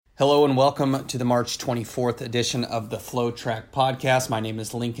Hello and welcome to the March 24th edition of the FloTrack podcast. My name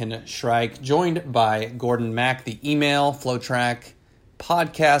is Lincoln Shrike, joined by Gordon Mack. The email,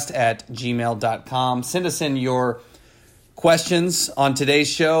 FloTrackPodcast@gmail.com. Send us in your questions on today's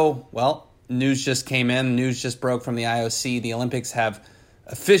show. Well, news just came in. News just broke from the IOC. The Olympics have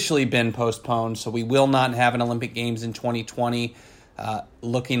officially been postponed, so we will not have an Olympic Games in 2020.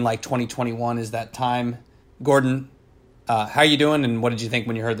 Looking like 2021 is that time. Gordon, how are you doing, and what did you think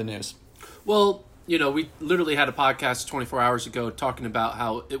when you heard the news? Well, we literally had a podcast 24 hours ago talking about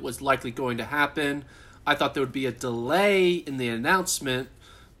how it was likely going to happen. I thought there would be a delay in the announcement,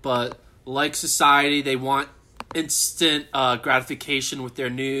 but like society, they want instant gratification with their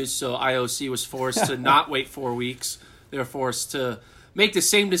news, so IOC was forced to not wait 4 weeks. They were forced to make the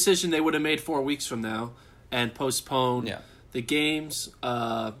same decision they would have made 4 weeks from now and postpone the games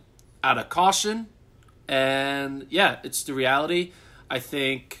out of caution. And yeah, it's the reality. I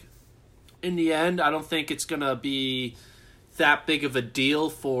think in the end, I don't think it's going to be that big of a deal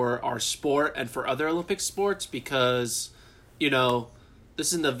for our sport and for other Olympic sports because, this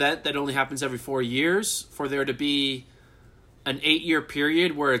is an event that only happens every 4 years. For there to be an 8-year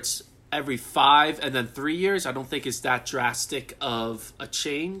period where it's every 5 and then 3 years, I don't think it's that drastic of a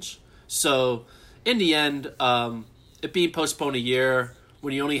change. So in the end, it being postponed a year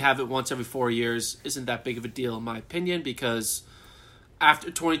when you only have it once every 4 years isn't that big of a deal in my opinion, because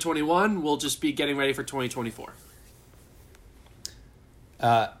after 2021, we'll just be getting ready for 2024.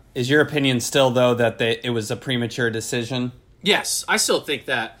 Is your opinion still, though, that it was a premature decision? Yes, I still think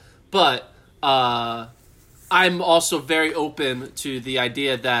that. But I'm also very open to the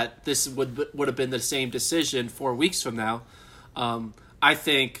idea that this would have been the same decision 4 weeks from now. I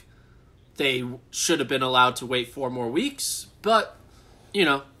think they should have been allowed to wait 4 more weeks, but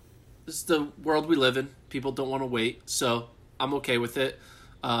this is the world we live in. People don't want to wait, so I'm okay with it.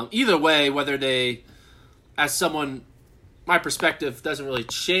 Either way, whether they, as someone, my perspective doesn't really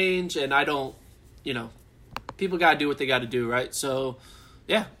change, and I don't, people got to do what they got to do, right? So,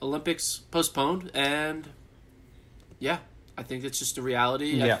 yeah, Olympics postponed, and yeah, I think it's just a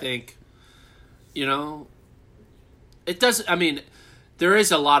reality. Yeah. I think, it doesn't, there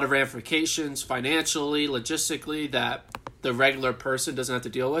is a lot of ramifications financially, logistically, that the regular person doesn't have to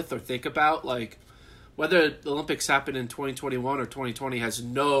deal with or think about. Like, whether the Olympics happen in 2021 or 2020 has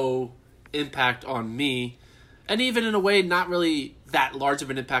no impact on me, and even in a way not really that large of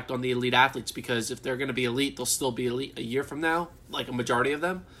an impact on the elite athletes, because if they're going to be elite, they'll still be elite a year from now, like a majority of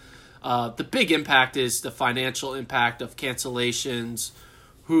them. The big impact is the financial impact of cancellations,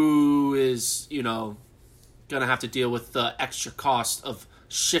 who is, going to have to deal with the extra cost of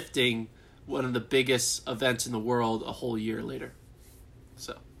shifting one of the biggest events in the world a whole year later.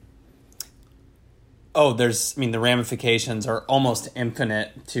 So. Oh, the ramifications are almost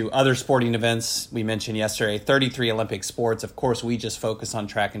infinite to other sporting events. We mentioned yesterday, 33 Olympic sports. Of course, we just focus on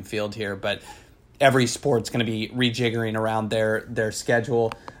track and field here, but every sport's going to be rejiggering around their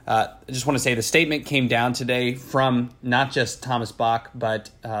schedule. I just want to say the statement came down today from not just Thomas Bach,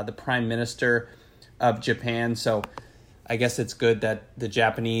 but the Prime Minister of Japan. So I guess it's good that the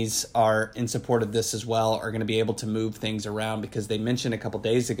Japanese are in support of this as well, are going to be able to move things around, because they mentioned a couple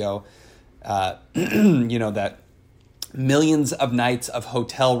days ago, that millions of nights of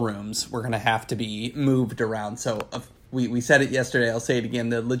hotel rooms were going to have to be moved around. So we said it yesterday, I'll say it again,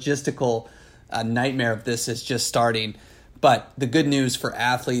 the logistical nightmare of this is just starting. But the good news for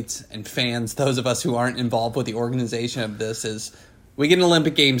athletes and fans, those of us who aren't involved with the organization of this, is we get an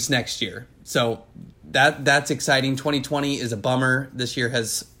Olympic Games next year. So that's exciting. 2020 is a bummer. This year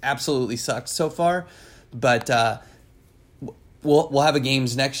has absolutely sucked so far, but we'll have a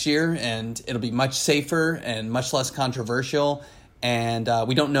games next year, and it'll be much safer and much less controversial. And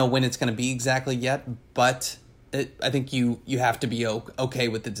we don't know when it's going to be exactly yet, but I think you have to be okay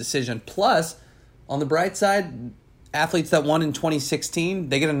with the decision. Plus, on the bright side, athletes that won in 2016,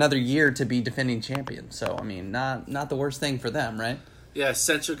 they get another year to be defending champions. So not the worst thing for them, right? Yeah,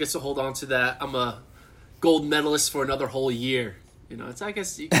 Central gets to hold on to that. I'm a gold medalist for another whole year. It's, I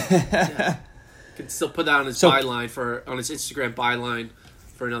guess you can, can still put that on his byline on his Instagram byline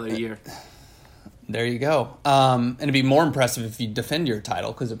for another year. There you go. And it'd be more impressive if you defend your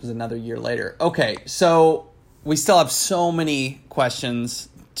title, because it was another year later. Okay, so we still have so many questions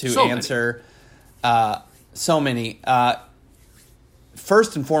to answer. So many.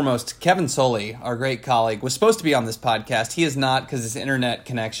 First and foremost, Kevin Soley, our great colleague, was supposed to be on this podcast. He is not, because his internet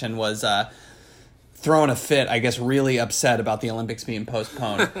connection was throwing a fit, I guess, really upset about the Olympics being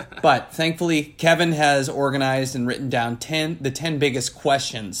postponed. But thankfully, Kevin has organized and written down the 10 biggest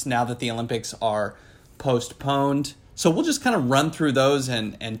questions now that the Olympics are postponed. So we'll just kind of run through those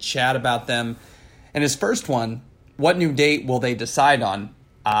and chat about them. And his first one, what new date will they decide on?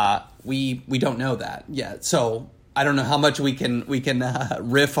 We don't know that yet. So I don't know how much we can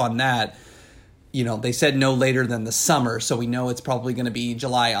riff on that. They said no later than the summer, so we know it's probably going to be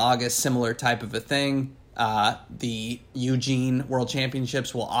July, August, similar type of a thing. The Eugene World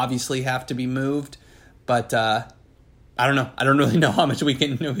Championships will obviously have to be moved, but I don't know. I don't really know how much we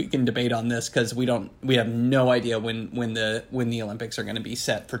can debate on this because we have no idea when the Olympics are going to be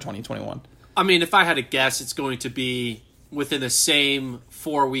set for 2021. I mean, if I had to guess, it's going to be within the same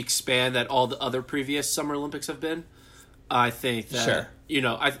 4-week span that all the other previous Summer Olympics have been. I think that sure.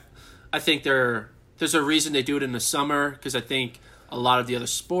 I think there's a reason they do it in the summer because I think a lot of the other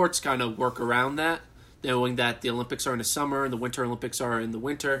sports kind of work around that, knowing that the Olympics are in the summer and the Winter Olympics are in the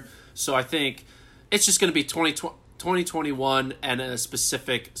winter. So I think it's just going to be 2021 and a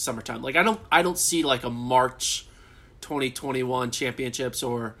specific summertime. Like I don't see like a March 2021 championships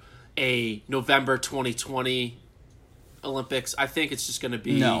or a November 2020 Olympics. I think it's just going to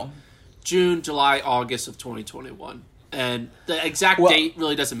be June, July, August of 2021. And the exact date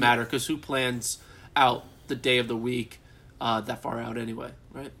really doesn't matter because who plans out the day of the week that far out anyway,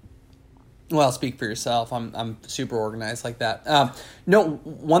 right? Well, speak for yourself. I'm super organized like that. No,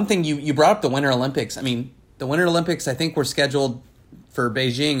 one thing you brought up the Winter Olympics. I mean, the Winter Olympics I think were scheduled for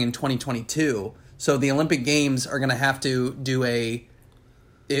Beijing in 2022. So the Olympic Games are going to have to do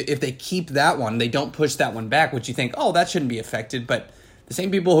if they keep that one, they don't push that one back, which you think, that shouldn't be affected. But the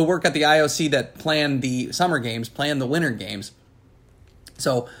same people who work at the IOC that plan the Summer Games plan the Winter Games.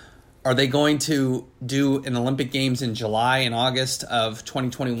 So are they going to do an Olympic Games in July and August of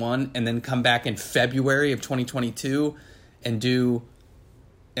 2021 and then come back in February of 2022 and do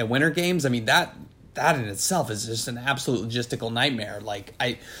a Winter Games? I mean, that in itself is just an absolute logistical nightmare.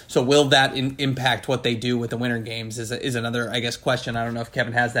 So will that impact what they do with the Winter Games is another, I guess, question. I don't know if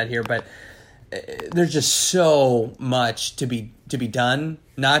Kevin has that here, but there's just so much to be done.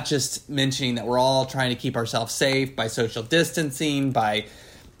 Not just mentioning that we're all trying to keep ourselves safe by social distancing, by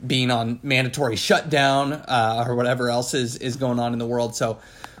being on mandatory shutdown, or whatever else is going on in the world. So,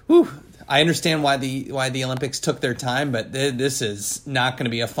 I understand why the Olympics took their time, but this is not going to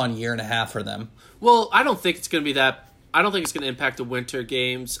be a fun year and a half for them. Well, I don't think it's going to be that. I don't think it's going to impact the Winter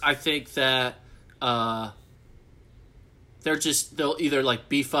Games. I think that they'll either like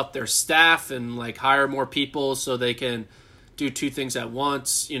beef up their staff and like hire more people so they can do two things at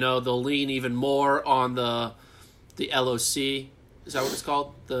once. They'll lean even more on the LOC. Is that what it's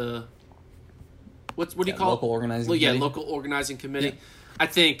called? What do you call it? Local organizing committee. Yeah, local organizing committee. Yeah. I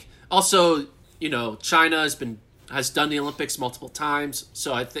think also, China has done the Olympics multiple times.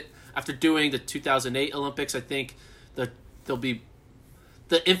 So I think after doing the 2008 Olympics, I think that there'll be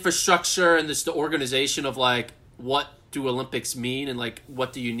the infrastructure and the organization of like what do Olympics mean and like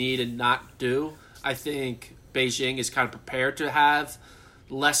what do you need and not do. I think Beijing is kind of prepared to have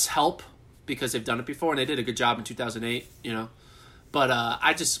less help because they've done it before and they did a good job in 2008. But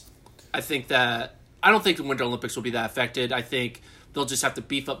I think that I don't think the Winter Olympics will be that affected. I think they'll just have to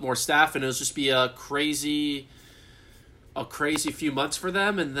beef up more staff, and it'll just be a crazy few months for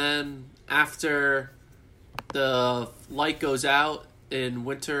them. And then after the light goes out in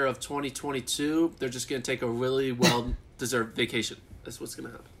winter of 2022, they're just going to take a really well-deserved vacation. That's what's going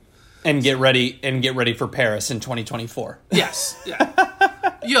to happen. And get ready for Paris in 2024. Yes, yeah.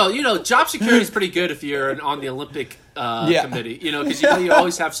 Job security is pretty good if you're on the Olympic committee. Because you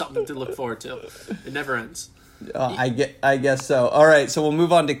always have something to look forward to. It never ends. I guess so. All right, so we'll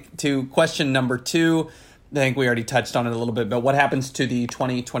move on to question number 2. I think we already touched on it a little bit, but what happens to the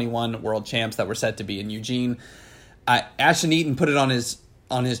 2021 World Champs that were set to be in Eugene? Ashton Eaton put it on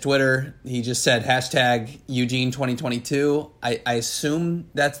his Twitter. He just said hashtag Eugene 2022. I assume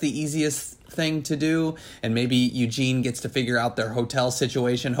that's the easiest thing to do, and maybe Eugene gets to figure out their hotel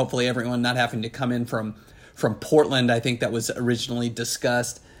situation. Hopefully everyone not having to come in from Portland, I think that was originally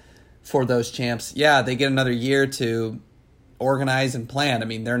discussed for those champs. Yeah, they get another year to organize and plan. I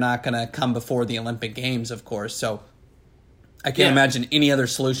mean, they're not going to come before the Olympic Games, of course, so I can't imagine any other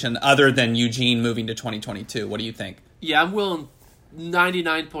solution other than Eugene moving to 2022. What do you think? Yeah, I'm willing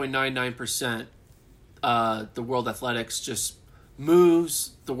 99.99%. The World Athletics just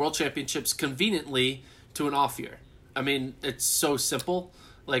moves the World Championships conveniently to an off year. I mean, it's so simple.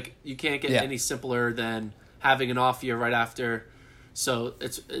 Like, you can't get any simpler than having an off year right after. So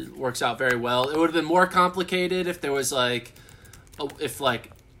it works out very well. It would have been more complicated if there was if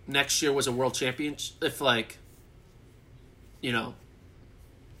next year was a World Championship. If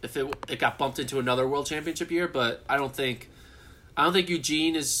if it got bumped into another World Championship year. But I don't think I don't think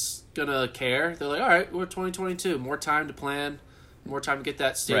Eugene is gonna care. They're like, all right, we're 2022, more time to plan, more time to get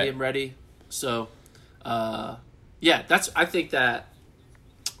that stadium ready. So, I think that's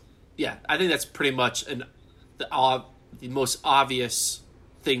pretty much the most obvious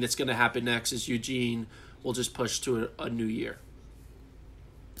thing that's going to happen next is Eugene will just push to a new year.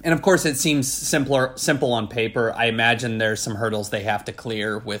 And of course, it seems simple on paper. I imagine there's some hurdles they have to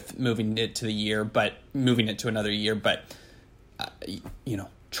clear with moving it to another year. But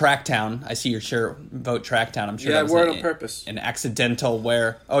Tracktown. I see your shirt. Vote Tracktown. I'm sure. Yeah, I wore it on purpose. An accidental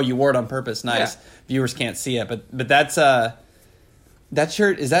wear. Oh, you wore it on purpose. Nice. Yeah. Viewers can't see it, but that's that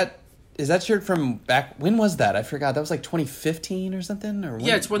shirt. Is that shirt from back? When was that? I forgot. That was like 2015 or something. Or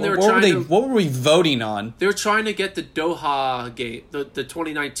it's when they were trying. What were we voting on? They were trying to get the Doha gate, the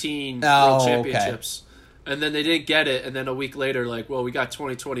 2019 World Championships, and then they didn't get it. And then a week later, we got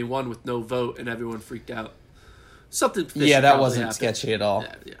 2021 with no vote, and everyone freaked out. Something. That wasn't sketchy at all.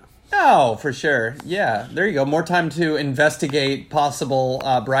 Yeah. Oh, for sure. Yeah, there you go. More time to investigate possible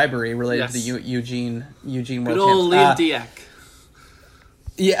bribery related to the Eugene World Champs. Good old Liam Diak.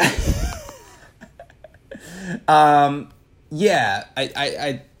 Yeah.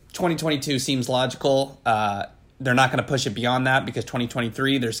 I 2022 seems logical. They're not going to push it beyond that because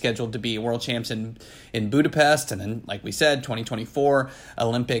 2023 they're scheduled to be world champs in Budapest, and then, like we said, 2024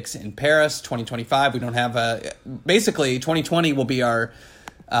 Olympics in Paris. 2025 we don't have basically 2020 will be our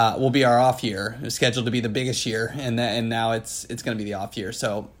off year. It's scheduled to be the biggest year, and now it's going to be the off year.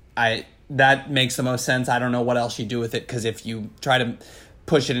 So that makes the most sense. I don't know what else you do with it, because if you try to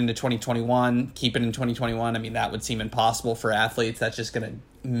push it into 2021, keep it in 2021, I mean, that would seem impossible for athletes. That's just going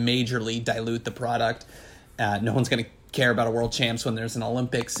to majorly dilute the product. No one's going to care about a world champs when there's an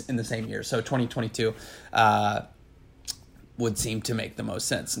Olympics in the same year. So 2022 would seem to make the most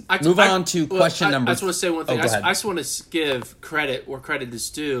sense. Move on to question number. I just want to say one thing. I just want to give credit where credit is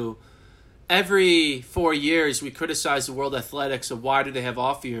due. Every 4 years, we criticize the World Athletics of why do they have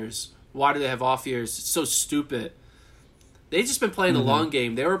off years? Why do they have off years? It's so stupid. They've just been playing the long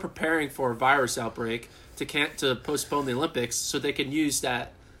game. They were preparing for a virus outbreak to postpone the Olympics so they can use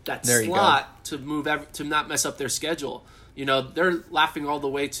that slot to to not mess up their schedule. They're laughing all the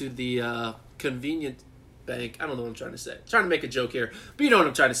way to the convenient bank. I don't know what I'm trying to say. I'm trying to make a joke here, but you know what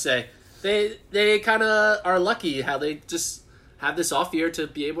I'm trying to say. They kind of are lucky how they just have this off year to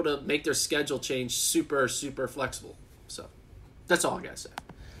be able to make their schedule change super, super flexible. So that's all I got to say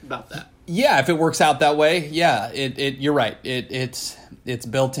about that. Yeah, if it works out that way, you're right. It's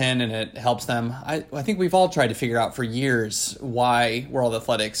built in and it helps them. I think we've all tried to figure out for years why World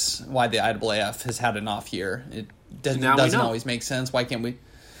Athletics, why the IAAF has had an off year. It doesn't always make sense. Why can't we?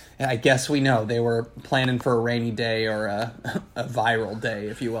 I guess we know they were planning for a rainy day or a viral day,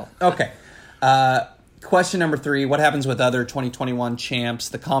 if you will. Okay. Question number 3: what happens with other 2021 champs,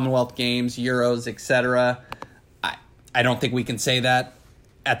 the Commonwealth Games, Euros, etc.? I don't think we can say that.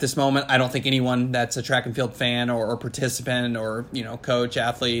 At this moment, I don't think anyone that's a track and field fan or participant or coach,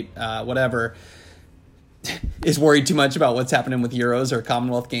 athlete, whatever, is worried too much about what's happening with Euros or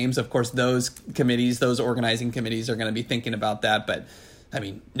Commonwealth Games. Of course, those organizing committees are going to be thinking about that. But, I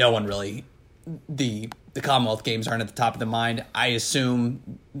mean, no one really, the Commonwealth Games aren't at the top of the mind. I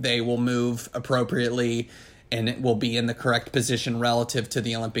assume they will move appropriately and it will be in the correct position relative to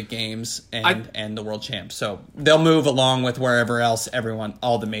the Olympic Games and the World Champs. So they'll move along with wherever else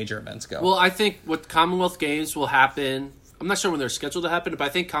all the major events go. Well, I think what Commonwealth Games will happen, I'm not sure when they're scheduled to happen, but I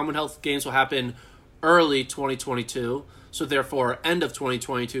think Commonwealth Games will happen early 2022. So therefore, end of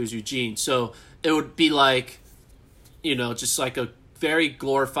 2022 is Eugene. So it would be just like a very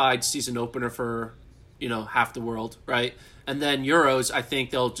glorified season opener for, half the world, right? And then Euros, I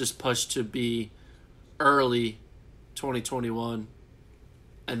think they'll just push to be early 2021,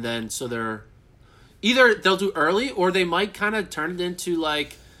 and then so they're either they'll do early or they might kind of turn it into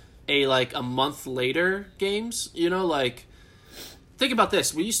a month later games. Think about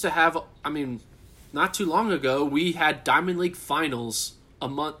this. We used to have, not too long ago, we had Diamond League finals a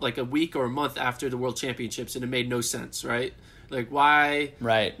week or a month after the World Championships, and it made no sense, right? Why?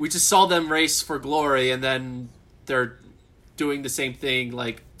 Right. We just saw them race for glory, and then they're doing the same thing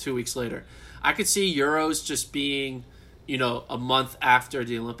 2 weeks later. I could see Euros just being, a month after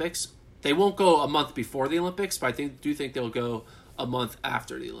the Olympics. They won't go a month before the Olympics, but I do think they'll go a month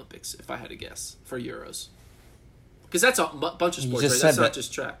after the Olympics, if I had to guess, for Euros. Because that's a bunch of sports, right? That's not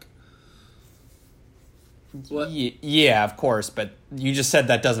just track. What? Yeah, of course, but you just said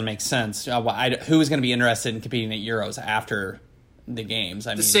that doesn't make sense. Who is going to be interested in competing at Euros after the games?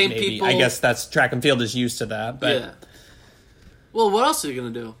 Same people. I guess that's track and field is used to that. But yeah. Well, what else are you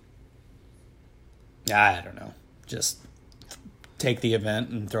going to do? I don't know. Just take the event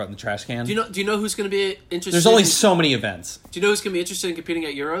and throw it in the trash can. Do you know who's going to be interested? There's only so many events. Do you know who's going to be interested in competing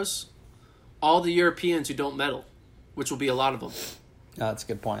at Euros? All the Europeans who don't medal, which will be a lot of them. Oh, that's a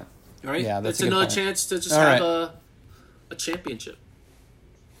good point. All right? Yeah, that's it's a good another point. chance to just have a championship.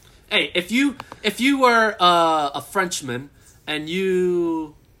 Hey, if you were a Frenchman and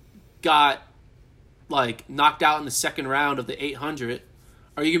you got like knocked out in the second round of the 800,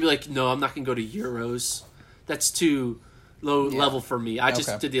 are you gonna be like, no, I'm not gonna go to Euros? That's too low level for me. I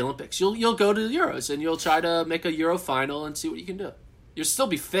just did the Olympics. You'll go to the Euros and you'll try to make a Euro final and see what you can do. You'll still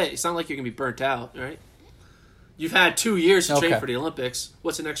be fit. It's not like you're gonna be burnt out, right? You've had 2 years to train for the Olympics.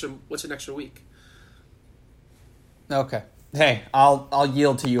 What's an extra week? Okay. Hey, I'll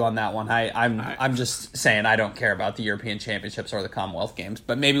yield to you on that one. I'm just saying I don't care about the European Championships or the Commonwealth Games,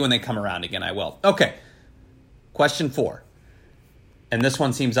 but maybe when they come around again, I will. Okay. Question 4. And this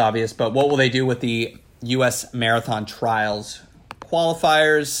one seems obvious, but what will they do with the U.S. Marathon Trials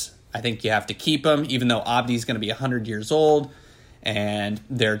qualifiers? I think you have to keep them, even though Abdi's going to be 100 years old, and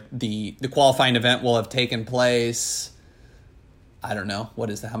the qualifying event will have taken place. I don't know.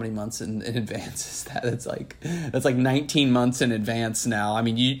 What is that? How many months in advance is that? That's like 19 months in advance now. I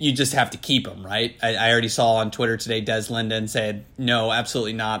mean, you just have to keep them, right? I already saw on Twitter today, Des Linden said, no,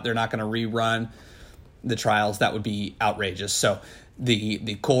 absolutely not. They're not going to rerun the trials. That would be outrageous. So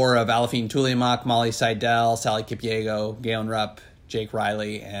the core of Alafine Tuliamak, Molly Seidel, Sally Kipyego, Galen Rupp, Jake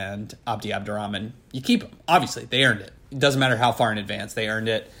Riley, and Abdi Abdurrahman, you keep them. Obviously, they earned it. It doesn't matter how far in advance. They earned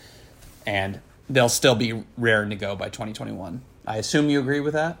it, and they'll still be raring to go by 2021. I assume you agree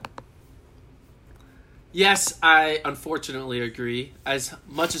with that? Yes, I unfortunately agree. As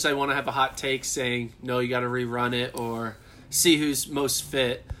much as I want to have a hot take saying, no, you got to rerun it or see who's most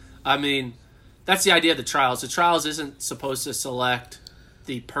fit. I mean, that's the idea of the trials. The trials isn't supposed to select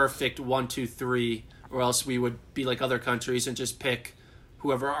the perfect 1, 2, 3, or else we would be like other countries and just pick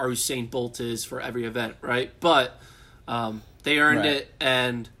whoever our Usain Bolt is for every event, right? But they earned it,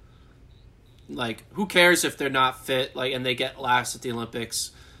 and like, who cares if they're not fit, like, and they get last at the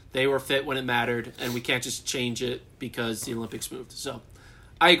Olympics? They were fit when it mattered, and we can't just change it because the Olympics moved. So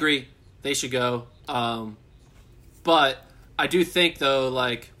I agree. They should go. But I do think, though,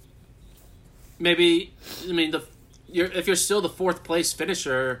 like, maybe, I mean, if you're still the 4th place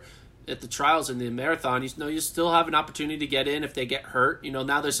finisher at the trials in the marathon, you still have an opportunity to get in if they get hurt.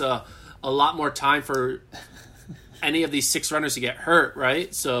 Now there's a lot more time for any of these 6 runners to get hurt,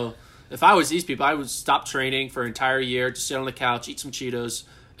 right? So if I was these people, I would stop training for an entire year, just sit on the couch, eat some Cheetos,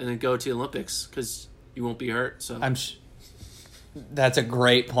 and then go to the Olympics because you won't be hurt. So that's a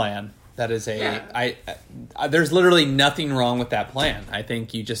great plan. That is there's literally nothing wrong with that plan. I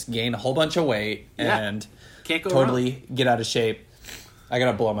think you just gain a whole bunch of weight and can't go totally wrong. Get out of shape. I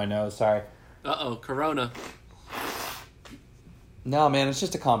gotta blow my nose. Sorry. Corona. No, man, it's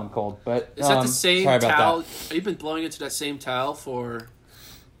just a common cold. But is that the same sorry towel? about that. Have you been blowing into that same towel for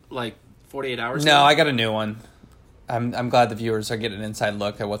like 48 hours? No, now? I got a new one. I'm glad the viewers are getting an inside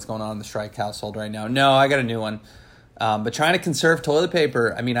look at what's going on in the Strike household right now. No, I got a new one. But trying to conserve toilet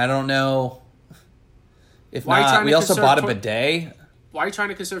paper, I mean, I don't know. If not, we also bought a bidet. Why are you trying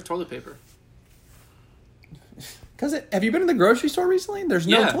to conserve toilet paper? Because have you been to the grocery store recently? There's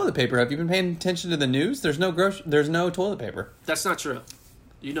no toilet paper. Have you been paying attention to the news? There's no toilet paper. That's not true.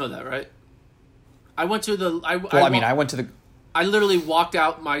 You know that, right? I went to the. I went to the. I literally walked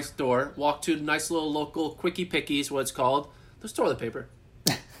out my store, walked to a nice little local Quickie Pickies, what it's called. There's toilet paper.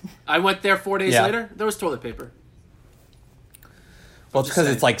 I went there 4 days later. There was toilet paper. Well, it's because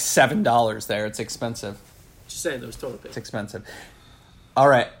it's like $7 there. It's expensive. Just saying, there was toilet paper. It's expensive. All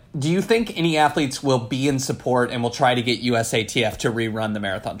right. Do you think any athletes will be in support and will try to get USATF to rerun the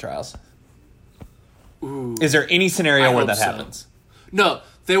marathon trials? Ooh, is there any scenario where that happens? No,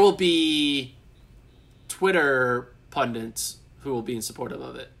 there will be Twitter pundits who will be in support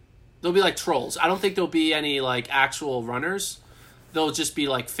of it. They'll be like trolls. I don't think there'll be any like actual runners. They'll just be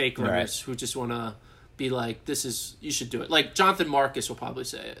like fake runners who just want to be like, you should do it. Like Jonathan Marcus will probably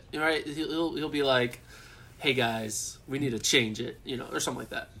say it, right? He'll be like, hey guys, we need to change it, or something like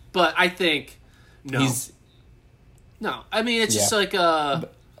that. But I think no. I mean, it's just like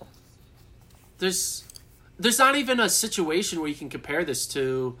there's not even a situation where you can compare this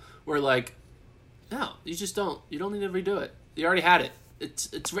to where like, no, you just don't. You don't need to redo it. You already had it.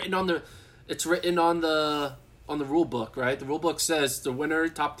 It's written on the rule book, right? The rule book says the winner,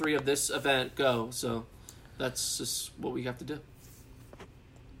 top 3 of this event, go. So that's just what we have to do.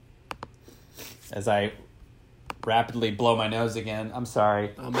 As I rapidly blow my nose again, I'm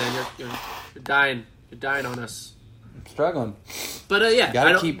sorry. Oh man, you're dying. You're dying on us. I'm struggling. But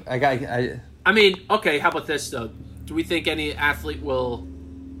I mean, okay. how about this though? Do we think any athlete will,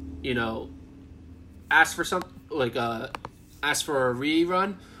 ask for something ask for a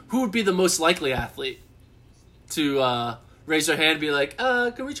rerun? Who would be the most likely athlete to raise their hand and be like,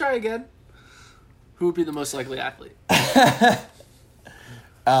 can we try again? Who would be the most likely athlete?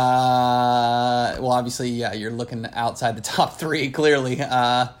 Well, obviously, yeah, you're looking outside the top 3, clearly.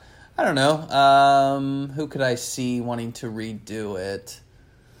 I don't know. Who could I see wanting to redo it?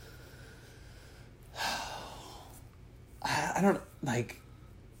 I don't,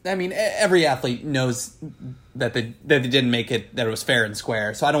 every athlete knows that they didn't make it, that it was fair and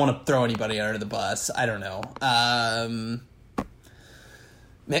square, so I don't want to throw anybody under the bus. I don't know.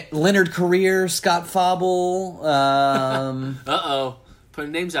 Leonard Career, Scott Fauble. Uh-oh.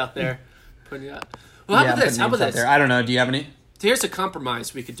 Putting names out there. Well, how about this? I don't know. Do you have any? Here's a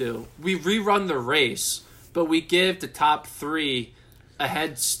compromise we could do. We rerun the race, but we give the top 3 a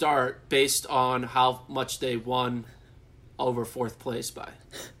head start based on how much they won over 4th place by.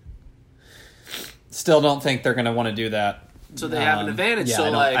 Still don't think they're going to want to do that. So they have an advantage. Yeah,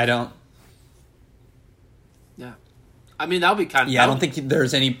 so I don't. Yeah. I mean, that would be kind of... Yeah, I don't think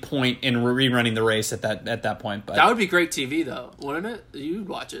there's any point in rerunning the race at that point. But that would be great TV, though, wouldn't it? You'd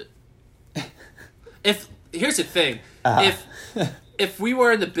watch it. Here's the thing. If we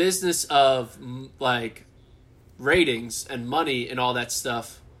were in the business of, ratings and money and all that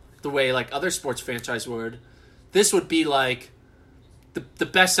stuff, the way, other sports franchise would, this would be, the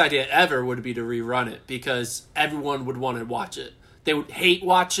best idea ever would be to rerun it, because everyone would want to watch it. They would hate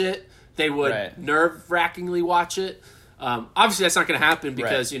watch it. They would nerve-wrackingly watch it. Obviously, that's not going to happen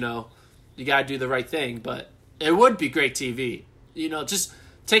because, you got to do the right thing, but it would be great TV. Just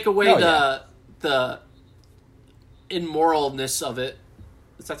take away the immoralness of it.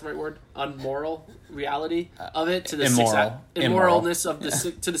 Is that the right word? Unmoral reality of it to the immoralness of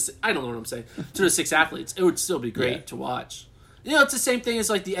the I don't know what I'm saying. To the 6 athletes, it would still be great to watch. It's the same thing as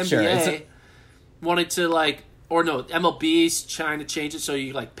the NBA wanted to MLB's trying to change it so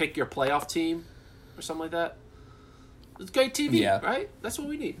you pick your playoff team or something like that. It's great TV, right? That's what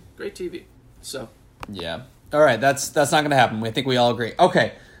we need. Great TV. So yeah. All right, that's not going to happen. I think we all agree.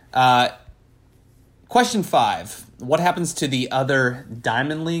 Okay. Question 5. What happens to the other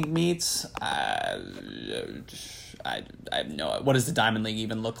Diamond League meets? I have no. What does the Diamond League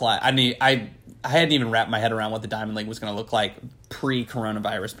even look like? I hadn't even wrapped my head around what the Diamond League was going to look like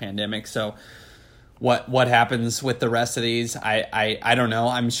pre-coronavirus pandemic. So what happens with the rest of these? I don't know.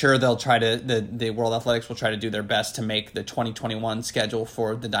 I'm sure they'll try to the World Athletics will try to do their best to make the 2021 schedule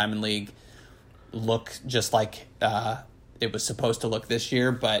for the Diamond League look just like it was supposed to look this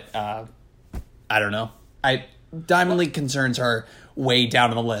year. But I don't know. Diamond League concerns are way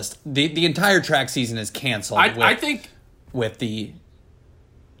down on the list. The entire track season is canceled. I think with the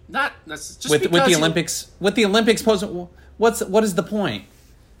not that's just with the Olympics what is the point?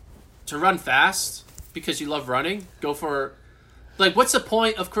 To run fast because you love running. Go for what's the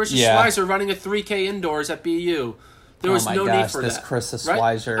point of Carissa Schweizer running a 3K indoors at BU? There was no need for that. Carissa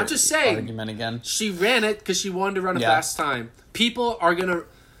Schweizer I'm just saying, argument again. She ran it because she wanted to run a fast time. People are gonna.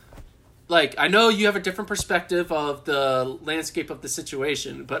 I know you have a different perspective of the landscape of the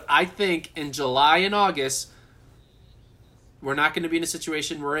situation, but I think in July and August, we're not going to be in a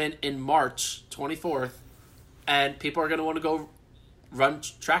situation we're in March 24th, and people are going to want to go run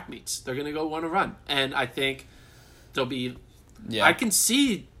track meets. They're going to want to run, and I think there'll be. Yeah. I can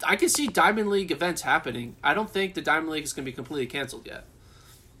see Diamond League events happening. I don't think the Diamond League is going to be completely canceled yet.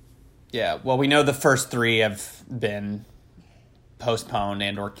 Yeah, well, we know the first 3 have been postponed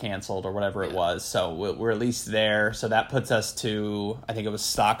and or canceled or whatever it was, so we're at least there. So that puts us to, I think it was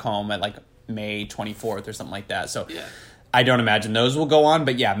Stockholm at May 24th or something like that. So I don't imagine those will go on,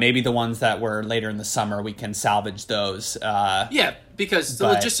 but maybe the ones that were later in the summer, we can salvage those. Because the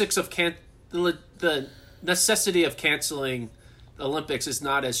logistics of the necessity of canceling the Olympics is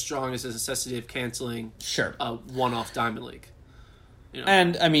not as strong as the necessity of canceling a one-off Diamond League.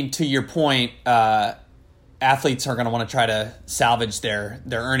 And I mean, to your point, athletes are going to want to try to salvage their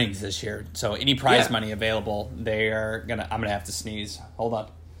earnings this year. So any prize money available, I'm going to have to sneeze. Hold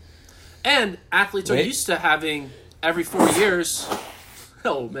on. And athletes are used to having every 4 years.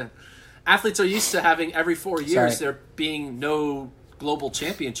 Oh man. Athletes are used to having every 4 years there being no global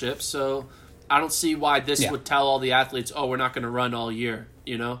championships. So I don't see why this would tell all the athletes, we're not going to run all year,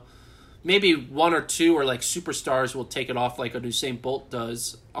 Maybe 1 or 2 or superstars will take it off like a Usain Bolt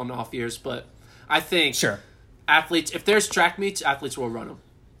does on off years, but I think athletes, if there's track meets, athletes will run them.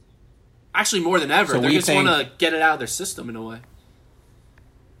 Actually, more than ever. They just want to get it out of their system in a way.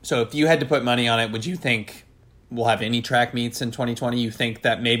 So if you had to put money on it, would you think we'll have any track meets in 2020? You think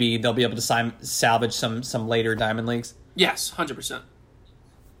that maybe they'll be able to salvage some later Diamond Leagues? Yes, 100%.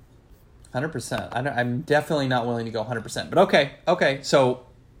 100%. I'm definitely not willing to go 100%. But okay. So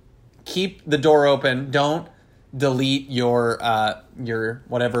keep the door open. Don't delete your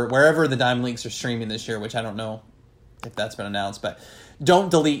whatever, wherever the Diamond Leagues are streaming this year, which I don't know if that's been announced, but don't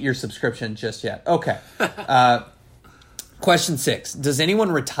delete your subscription just yet. Okay. Question 6. Does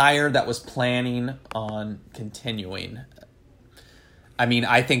anyone retire that was planning on continuing? I mean,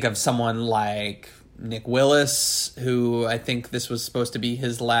 I think of someone like Nick Willis, who I think this was supposed to be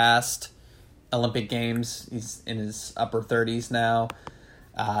his last Olympic Games. He's in his upper 30s now.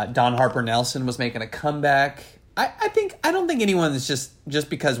 Don Harper Nelson was making a comeback. I don't think anyone is just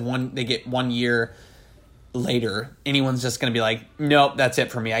because they get 1 year later, anyone's just going to be like, nope, that's it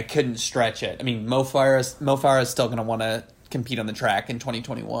for me. I couldn't stretch it. I mean, Mo Farah is still going to want to compete on the track in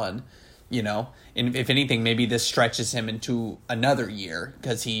 2021, and if anything, maybe this stretches him into another year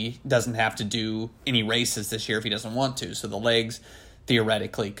because he doesn't have to do any races this year if he doesn't want to. So the legs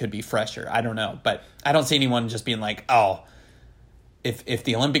theoretically could be fresher. I don't know, but I don't see anyone just being like, oh, if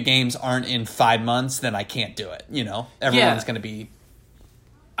the Olympic Games aren't in 5 months, then I can't do it. Everyone's going to be.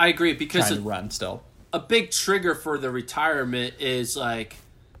 I agree, because trying to run still. A big trigger for the retirement is like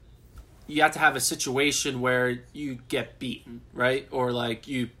you have to have a situation where you get beaten, right? Or like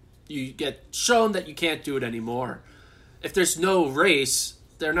you get shown that you can't do it anymore. If there's no race,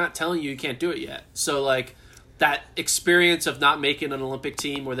 they're not telling you can't do it yet. So like that experience of not making an Olympic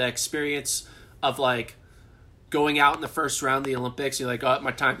team, or that experience of like going out in the first round of the Olympics, you're like, oh,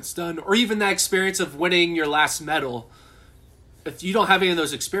 my time is done. Or even that experience of winning your last medal. If you don't have any of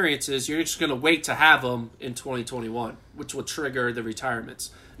those experiences, you're just going to wait to have them in 2021, which will trigger the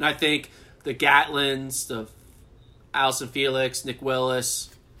retirements. And I think the Gatlins, the Allison Felix, Nick Willis,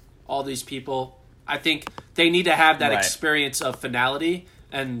 all these people, I think they need to have that experience of finality.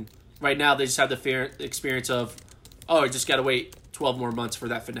 And right now they just have the experience of, oh, I just got to wait 12 more months for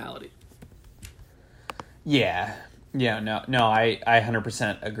that finality. Yeah, no, I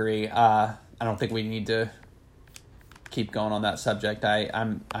 100% agree. I don't think we need to keep going on that subject.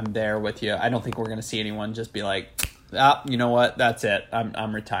 I'm there with you. I don't think we're going to see anyone just be like, you know what, that's it.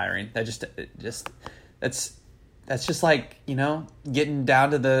 I'm retiring. That's just like, getting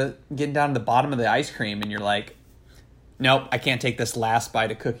down to the bottom of the ice cream, and you're like, nope, I can't take this last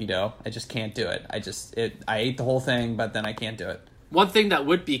bite of cookie dough. I just can't do it. I ate the whole thing, but then I can't do it. One thing that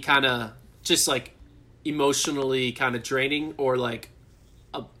would be kind of just like emotionally kind of draining, or like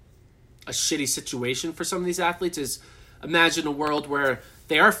a shitty situation for some of these athletes, is imagine a world where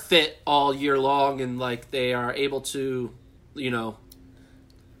they are fit all year long and like they are able to, feel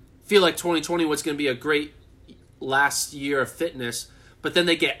like 2020 was going to be a great last year of fitness, but then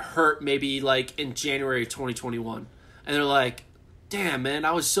they get hurt maybe like in January 2021. And they're like, damn, man,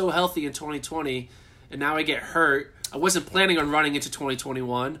 I was so healthy in 2020 and now I get hurt. I wasn't planning on running into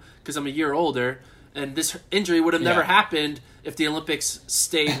 2021 because I'm a year older. And this injury would have never happened if the Olympics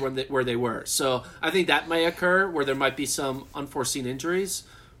stayed where they were. So I think that may occur, where there might be some unforeseen injuries,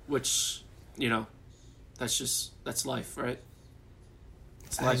 which, that's life, right?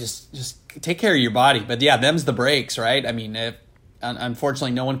 It's life. Just take care of your body. But yeah, them's the breaks, right? I mean,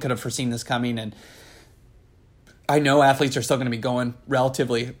 unfortunately, no one could have foreseen this coming. And I know athletes are still going to be going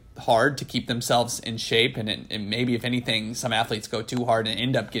relatively hard to keep themselves in shape, and maybe if anything, some athletes go too hard and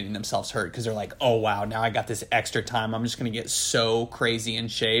end up getting themselves hurt because they're like, oh wow, now I got this extra time, I'm just going to get so crazy in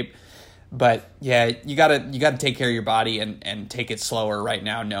shape. But yeah, you gotta take care of your body and take it slower right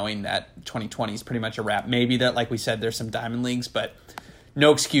now, knowing that 2020 is pretty much a wrap. Maybe that, like we said, there's some Diamond Leagues, but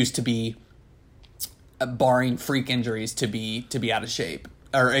no excuse to be, barring freak injuries, to be out of shape,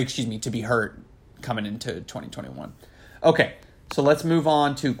 or to be hurt coming into 2021. Okay, so let's move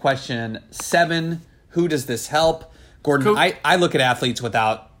on to question 7. Who does this help? Gordon, cool. I look at athletes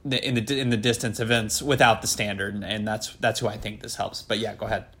without in the distance events without the standard, and that's who I think this helps. But yeah, go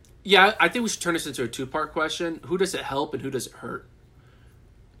ahead. Yeah, I think we should turn this into a 2-part question. Who does it help and who does it hurt?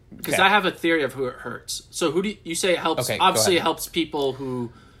 Because I have a theory of who it hurts. So who do you say it helps? Okay, obviously, it helps people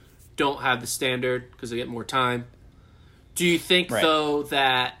who don't have the standard because they get more time. Do you think, though,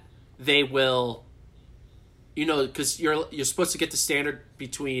 that they will... because you're supposed to get the standard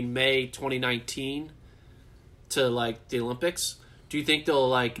between May 2019 to like the Olympics. Do you think they'll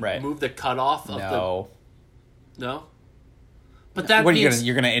move the cutoff of No? But that what means...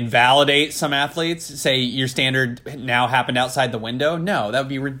 you're gonna invalidate some athletes? Say your standard now happened outside the window? No, that would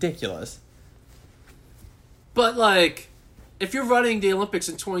be ridiculous. But if you're running the Olympics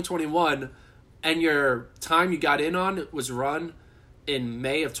in 2021 and your time you got in on was run in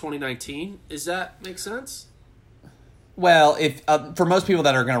May of 2019, does that make sense? Well, if for most people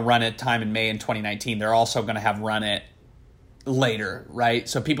that are going to run it time in May in 2019, they're also going to have run it later, right?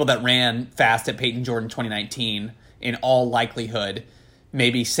 So people that ran fast at Peyton Jordan 2019, in all likelihood,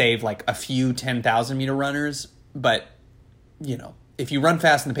 maybe save like a few 10,000 meter runners. But, if you run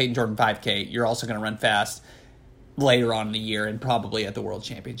fast in the Peyton Jordan 5K, you're also going to run fast later on in the year and probably at the World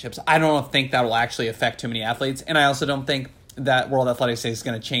Championships. I don't think that will actually affect too many athletes, and I also don't think that World Athletics Day is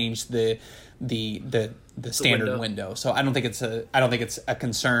going to change the standard window. So I don't think it's a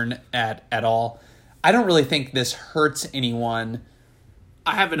concern at all. I don't really think this hurts anyone.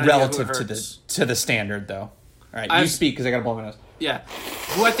 I have an idea relative who it hurts. to the standard though. All right, you speak because I got to blow my nose. Yeah,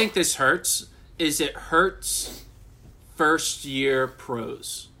 who I think this hurts is it hurts first year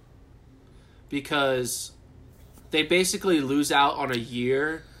pros because they basically lose out on a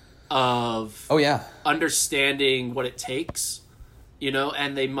year of understanding what it takes,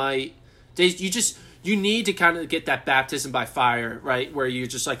 and you need to kind of get that baptism by fire, right? Where you're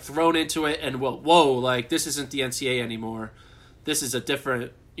just like thrown into it and whoa, like this isn't the NCAA anymore. This is a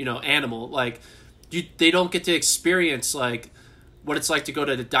different, animal. Like they don't get to experience like what it's like to go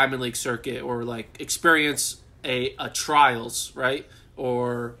to the Diamond League circuit or like experience a trials, right?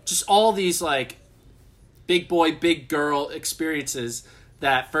 Or just all these like big boy, big girl experiences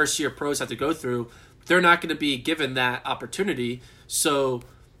that first year pros have to go through. They're not going to be given that opportunity. So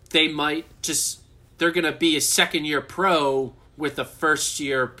they're going to be a second year pro with a first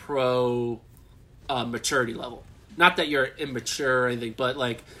year pro maturity level. Not that you're immature or anything, but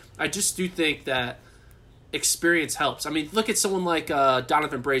like, I just do think that experience helps. I mean, look at someone like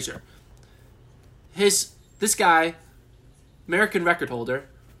Donovan Brazier. This guy, American record holder,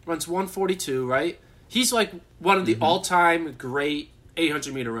 runs 142, right? He's like one of the all-time great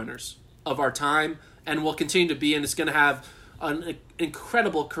 800-meter runners of our time and will continue to be, and is going to have an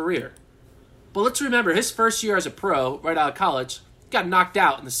incredible career. But let's remember, his first year as a pro, right out of college, got knocked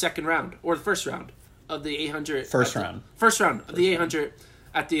out in the second round, or the first round of the 800. First round of the 800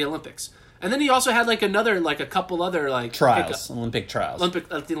 at the Olympics. And then he also had like a couple other like trials, Olympic trials.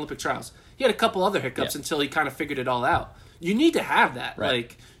 At the Olympic trials. He had a couple other hiccups until he kind of figured it all out. You need to have that. Right.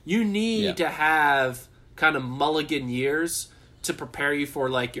 Like, you need to have kind of mulligan years to prepare you for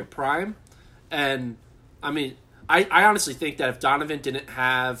like your prime. And I mean, I honestly think that if Donovan didn't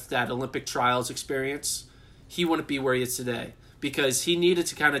have that Olympic trials experience, he wouldn't be where he is today, because he needed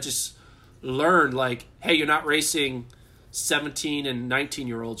to kind of just learn like, hey, you're not racing 17 and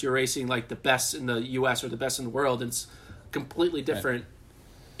 19-year-olds. You're racing like the best in the U.S. or the best in the world. And it's completely different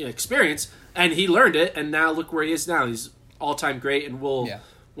experience. And he learned it, and now look where he is now. He's all-time great and will,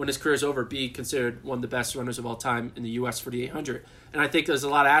 when his career is over, be considered one of the best runners of all time in the U.S. for the 800. And I think there's a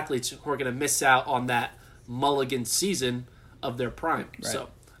lot of athletes who are going to miss out on that mulligan season of their prime. Right. So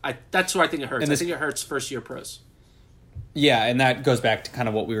that's why I think it hurts. I think it hurts first-year pros. Yeah, and that goes back to kind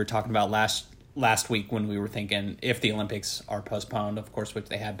of what we were talking about last week when we were thinking, if the Olympics are postponed, of course, which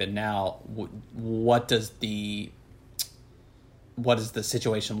they have been now, what does the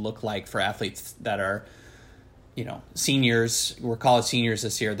situation look like for athletes that are, seniors, we're college seniors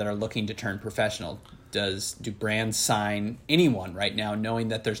this year, that are looking to turn professional? Do brands sign anyone right now, knowing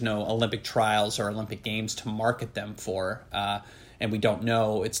that there's no Olympic trials or Olympic games to market them for? And we don't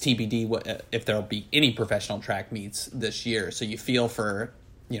know. It's TBD if there'll be any professional track meets this year. So you feel for,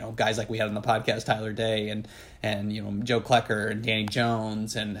 guys like we had on the podcast, Tyler Day and Joe Klecker and Danny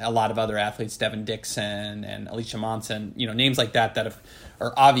Jones and a lot of other athletes, Devin Dixon and Alicia Monson, names like that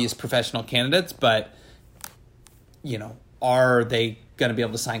are obvious professional candidates, but, are they going to be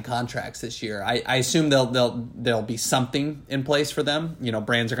able to sign contracts this year? I assume there'll be something in place for them.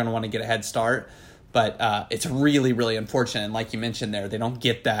 Brands are going to want to get a head start, but it's really, really unfortunate. And like you mentioned there, they don't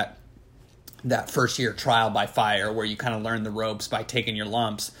get that first year trial by fire where you kind of learn the ropes by taking your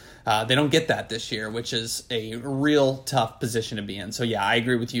lumps. They don't get that this year, which is a real tough position to be in. So yeah, I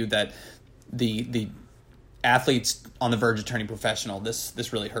agree with you that the athletes on the verge of turning professional,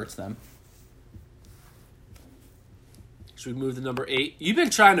 this really hurts them. Should we move to number 8? You've been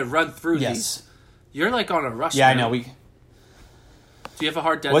trying to run through these. You're like on a rush. Yeah, now. I know. Do you have a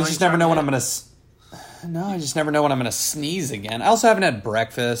hard deadline? Well, I just never know when I'm going to... No, I just never know when I'm going to sneeze again. I also haven't had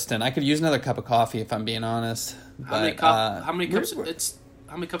breakfast, and I could use another cup of coffee if I'm being honest. How many cups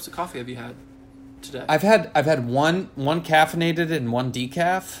of coffee have you had today? I've had one caffeinated and one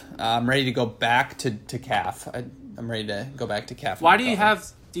decaf. I'm ready to go back to calf. I'm ready to go back to caffeine. Why do you have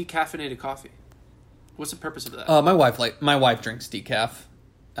decaffeinated coffee? What's the purpose of that? My wife drinks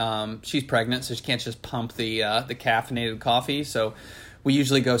decaf. She's pregnant, so she can't just pump the caffeinated coffee. So we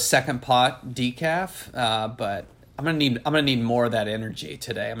usually go second pot decaf. But I'm gonna need more of that energy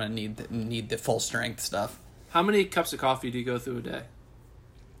today. I'm gonna need the full strength stuff. How many cups of coffee do you go through a day?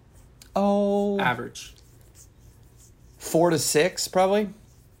 Oh, Average. 4 to 6 probably.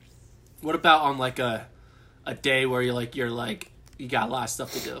 What about on like a day where you're like you got a lot of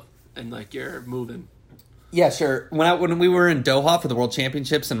stuff to do and like you're moving? Yeah, sure. When we were in Doha for the World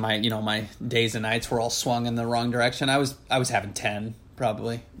Championships and my days and nights were all swung in the wrong direction, I was having 10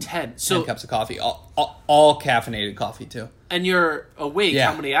 probably. 10. 10 cups of coffee, all caffeinated coffee too. And you're awake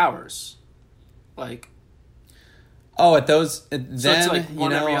how many hours? Like at those so then it's like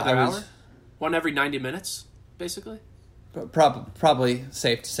one every other I was, hour? One every 90 minutes, basically? Probably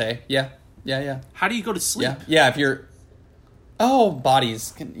safe to say. Yeah. How do you go to sleep? Yeah, if you're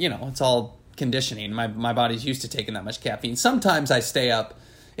bodies can, it's all conditioning. My body's used to taking that much caffeine. Sometimes I stay up,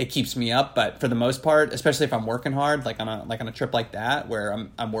 it keeps me up, but for the most part, especially if I'm working hard, like on a trip like that where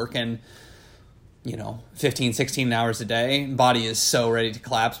I'm working 15, 16 hours a day, body is so ready to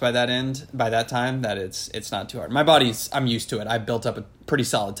collapse by that time that it's not too hard. I'm used to it. I've built up a pretty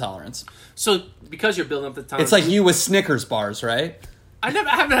solid tolerance. So because you're building up the tolerance, it's like you with Snickers bars, right? I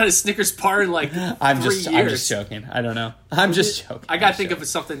haven't had a Snickers bar in like 3 years. I'm just joking. I don't know. I'm just joking. I gotta think of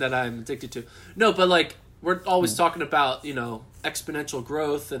something that I'm addicted to. No, but like we're always talking about exponential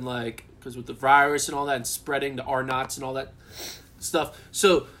growth and like because with the virus and all that and spreading the R naughts and all that stuff.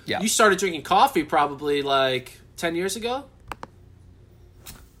 So you started drinking coffee probably like 10 years ago?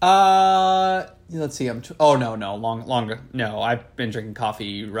 Let's see. Longer. No, I've been drinking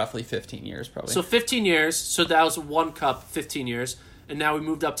coffee roughly 15 years probably. So 15 years. So that was 1 cup 15 years. And now we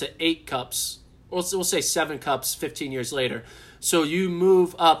moved up to 8 cups. We'll say 7 cups 15 years later. So you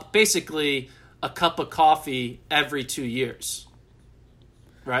move up basically a cup of coffee every 2 years.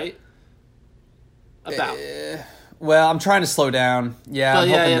 Right? About. Well, I'm trying to slow down. Yeah, but, I'm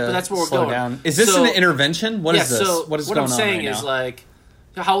hoping but that's where we're slow going. Down. Is this an intervention? What is this? So what is what going I'm on saying right is now? like,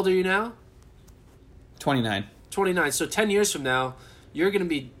 how old are you now? 29. 29. So 10 years from now, you're gonna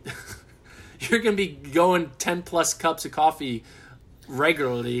be going 10 plus cups of coffee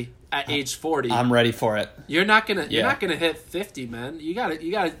regularly at age 40. I'm ready for it. You're not gonna hit 50, man. You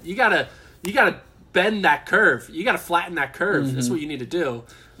gotta bend that curve. You gotta flatten that curve. Mm-hmm. That's what you need to do.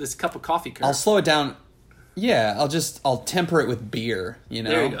 This cup of coffee curve. I'll slow it down. Yeah, I'll temper it with beer,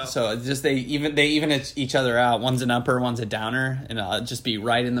 There you go. So just they even each other out. One's an upper, one's a downer, and I'll just be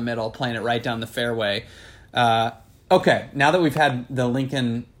right in the middle, playing it right down the fairway. Okay, now that we've had the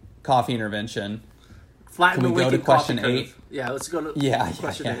Lincoln coffee intervention, flatten can we go to question 8? Curve. Yeah, let's go to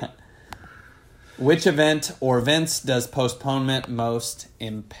question 8. Which event or events does postponement most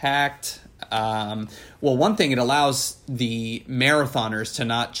impact? Well, one thing, it allows the marathoners to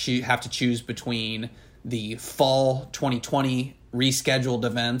not have to choose between the fall 2020 rescheduled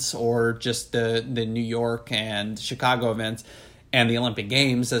events or just the New York and Chicago events and the Olympic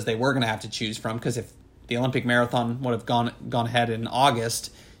Games, as they were going to have to choose from, because if the Olympic marathon would have gone ahead in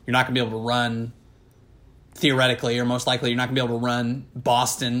August, you're not going to be able to run, theoretically, or most likely you're not going to be able to run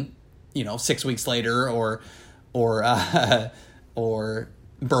Boston 6 weeks later or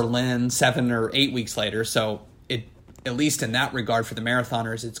Berlin 7 or 8 weeks later. So it, at least in that regard for the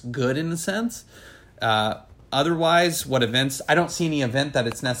marathoners, it's good in a sense. Otherwise, what events? I don't see any event that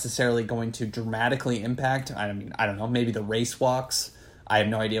it's necessarily going to dramatically impact. I mean, I don't know, maybe the race walks. I have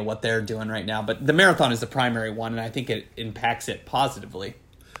no idea what they're doing right now, but the marathon is the primary one, and I think it impacts it positively.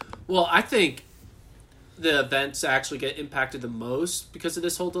 Well, I think the events actually get impacted the most because of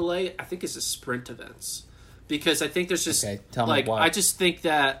this whole delay. I think it's the sprint events, because I think there's just tell me why. I just think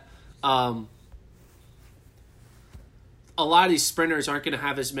that a lot of these sprinters aren't going to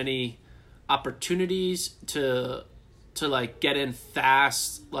have as many opportunities to like get in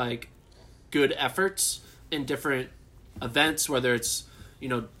fast, like good efforts in different events, whether it's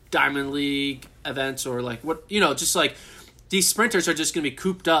Diamond League events or like just like these sprinters are just going to be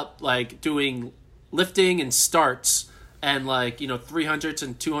cooped up like doing lifting and starts and like 300s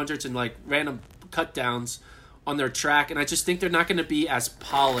and 200s and like random cut downs on their track, and I just think they're not going to be as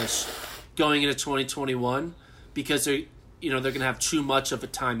polished going into 2021 because they're going to have too much of a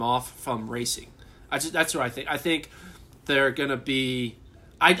time off from racing. That's what I think. I think they're going to be.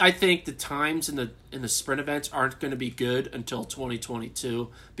 I think the times in the sprint events aren't going to be good until 2022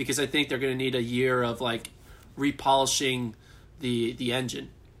 because I think they're going to need a year of like repolishing the engine.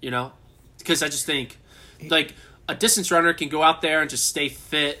 Because I just think like a distance runner can go out there and just stay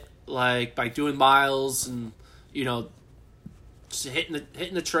fit like by doing miles and just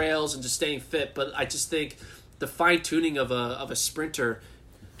hitting the trails and just staying fit. But I just think the fine tuning of a sprinter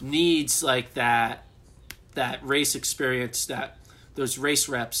needs like that race experience, those race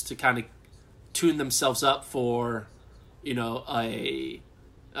reps to kind of tune themselves up for a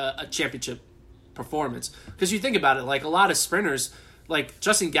championship performance. Because you think about it, like a lot of sprinters, like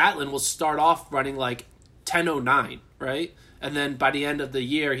Justin Gatlin will start off running like 10:09, right? And then by the end of the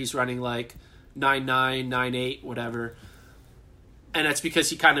year, he's running like 9:9, 9:8, whatever. And that's because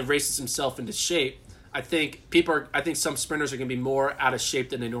he kind of races himself into shape. I think some sprinters are going to be more out of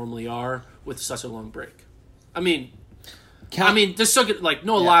shape than they normally are with such a long break. I mean, they're still good, like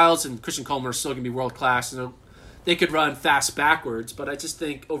Noah Lyles and Christian Coleman are still going to be world class, and they could run fast backwards. But I just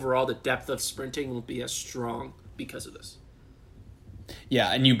think overall the depth of sprinting won't be as strong because of this.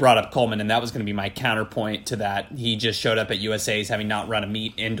 Yeah, and you brought up Coleman, and that was going to be my counterpoint to that. He just showed up at USA's having not run a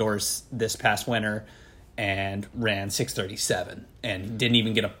meet indoors this past winter and ran 6:37 and didn't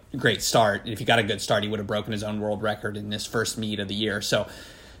even get a great start. If he got a good start, he would have broken his own world record in this first meet of the year. So,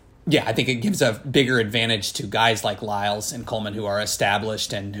 yeah, I think it gives a bigger advantage to guys like Lyles and Coleman who are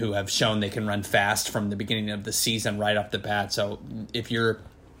established and who have shown they can run fast from the beginning of the season right off the bat. So if you're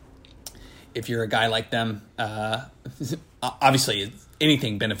a guy like them, obviously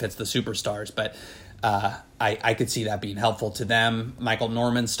anything benefits the superstars, but I could see that being helpful to them. Michael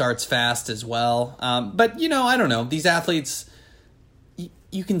Norman starts fast as well. But, I don't know. These athletes,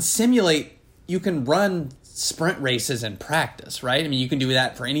 you can run sprint races in practice, right? I mean, you can do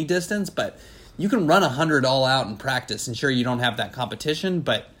that for any distance, but you can run 100 all out in practice. And sure, you don't have that competition,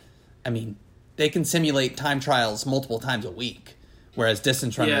 but, I mean, they can simulate time trials multiple times a week, whereas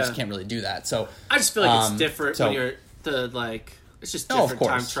distance runners can't really do that. So I just feel like it's different when you're it's just different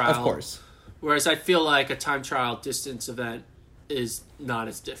time trial. Of course. Whereas I feel like a time trial distance event is not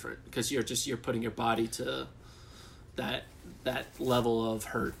as different because you're putting your body to that level of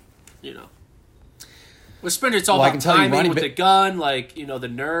hurt, With sprint, it's all about timing with the gun, the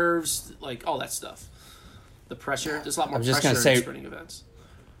nerves, like all that stuff. The pressure, there's a lot more pressure in sprinting events.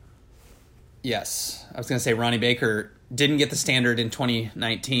 Yes. I was going to say Ronnie Baker didn't get the standard in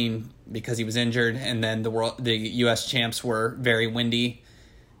 2019 because he was injured, and then the U.S. champs were very windy.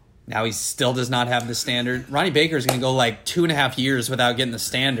 Now he still does not have the standard. Ronnie Baker is going to go like 2.5 years without getting the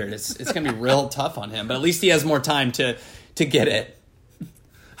standard. It's going to be real tough on him, but at least he has more time to get it.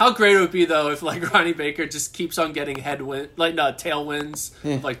 How great it would be though if Ronnie Baker just keeps on getting tailwinds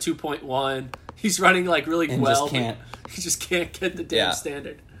of 2.1. He's running really and well. He just can't get the damn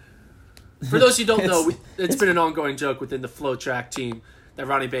standard. For those who don't know, it's been an ongoing joke within the FloTrack team that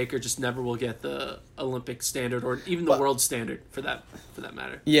Ronnie Baker just never will get the Olympic standard or even the world standard for that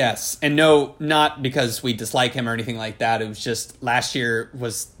matter. Yes, and no, not because we dislike him or anything like that. It was just last year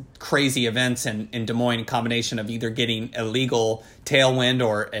was crazy events in Des Moines, a combination of either getting illegal tailwind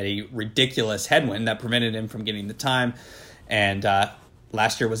or a ridiculous headwind that prevented him from getting the time. And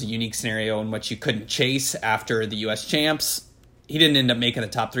last year was a unique scenario in which you couldn't chase after the U.S. champs. He didn't end up making the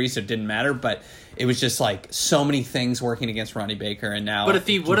top 3, so it didn't matter, but it was just so many things working against Ronnie Baker, and now it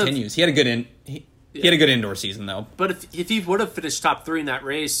continues. He had a good he had a good indoor season, though. But if he would have finished top 3 in that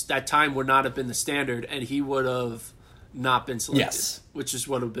race, that time would not have been the standard, and he would have not been selected. Yes. Which is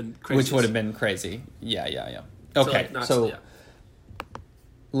what would have been crazy. Which would have been crazy. Yeah. Okay, so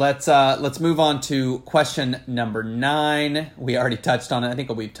let's move on to question number 9. We already touched on it. I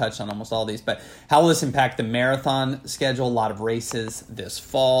think we've touched on almost all these, but how will this impact the marathon schedule? A lot of races this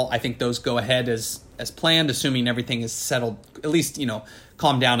fall. I think those go ahead as planned, assuming everything is settled, at least,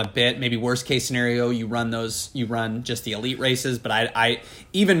 calm down a bit. Maybe worst case scenario, you run just the elite races, but I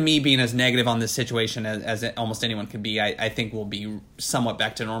even me being as negative on this situation as almost anyone could be, I think we'll be somewhat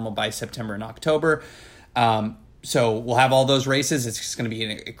back to normal by September and October. So we'll have all those races. It's just going to be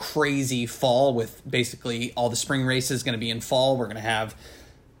a crazy fall with basically all the spring races going to be in fall. We're going to have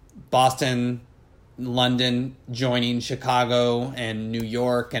Boston, London joining Chicago and New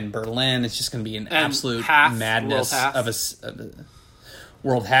York and Berlin. It's just going to be an absolute madness of a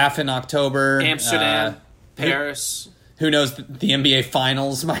world half in October. Amsterdam, Paris. Who knows? The NBA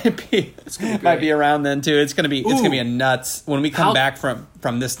Finals might be around then too. It's going to be a nuts when we come back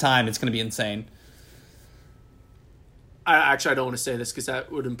from this time. It's going to be insane. I don't want to say this because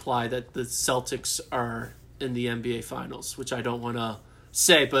that would imply that the Celtics are in the NBA Finals, which I don't want to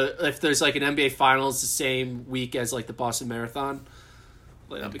say. But if there's an NBA Finals the same week as the Boston Marathon,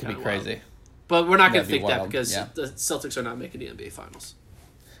 that'd be kind of crazy. Wild. But we're not going to think that because the Celtics are not making the NBA Finals.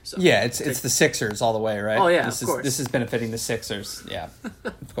 So, yeah, it's the Sixers all the way, right? Oh yeah, of course. This is benefiting the Sixers. Yeah,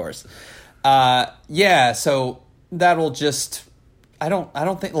 of course. So that'll just. I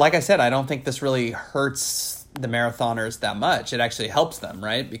don't think. Like I said, I don't think this really hurts the marathoners that much. It actually helps them,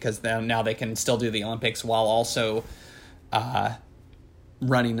 right? Because then now they can still do the Olympics while also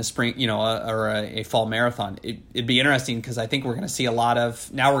running a spring, or a fall marathon. It'd be interesting because I think we're going to see a lot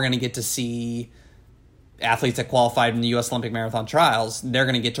of. Now we're going to get to see athletes that qualified in the U.S. Olympic Marathon Trials, they're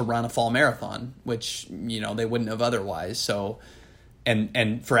going to get to run a fall marathon, which, they wouldn't have otherwise. So,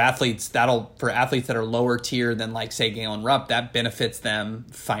 and for athletes that are lower tier than, like, say, Galen Rupp, that benefits them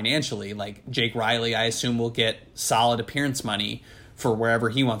financially. Like Jake Riley, I assume, will get solid appearance money for wherever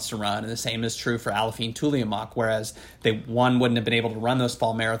he wants to run. And the same is true for Alafine Tuliamuk, whereas they, wouldn't have been able to run those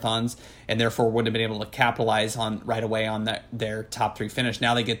fall marathons and therefore wouldn't have been able to capitalize on right away on their top 3 finish.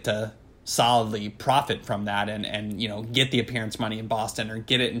 Now they get to solidly profit from that and get the appearance money in Boston or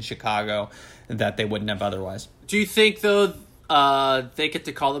get it in Chicago that they wouldn't have otherwise. Do you think, though, they get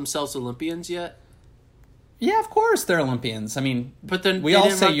to call themselves Olympians yet? Yeah, of course they're Olympians. I mean, but then we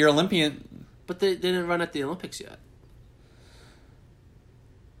all say you're Olympian. But they didn't run at the Olympics yet.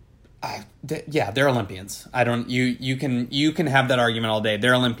 They're Olympians. I don't. You can have that argument all day.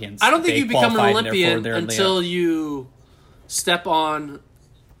 They're Olympians. I don't think they you become an Olympian until you step on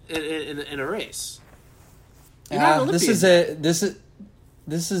in a race. You're not an Olympian.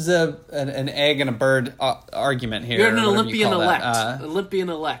 This is an egg and a bird argument here. You're an Olympian-elect.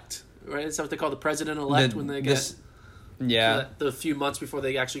 Olympian-elect, right? Is that what they call the president-elect when they get... the few months before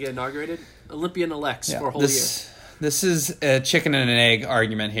they actually get inaugurated? Olympian-elects for a whole year. This is a chicken and an egg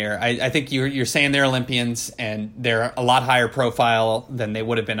argument here. I think you're saying they're Olympians and they're a lot higher profile than they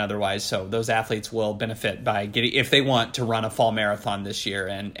would have been otherwise. So those athletes will benefit by getting, if they want to run a fall marathon this year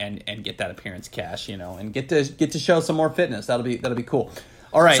and get that appearance cash, and get to show some more fitness. That'll be cool.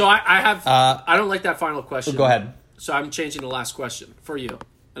 All right. So I don't like that final question. Go ahead. So I'm changing the last question for you,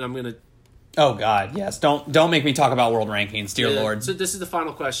 and I'm gonna. Oh God, yes. Don't make me talk about world rankings, dear Lord. So this is the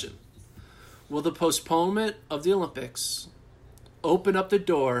final question. Will the postponement of the Olympics open up the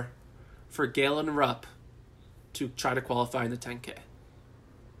door for Galen Rupp to try to qualify in the 10K?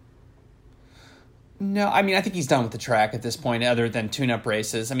 No, I mean, I think he's done with the track at this point, other than tune-up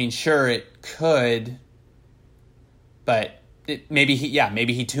races. I mean, sure, it could, but maybe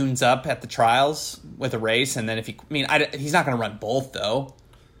he tunes up at the trials with a race, and then he's not going to run both, though,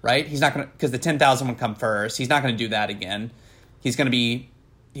 right? He's not going to, because the 10,000 would come first. He's not going to do that again. He's going to be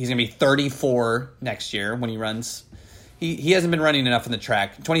 34 next year when he runs. He hasn't been running enough in the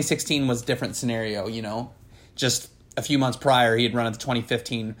track. 2016 was a different scenario, Just a few months prior, he had run at the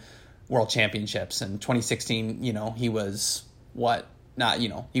 2015 World Championships. And 2016, he was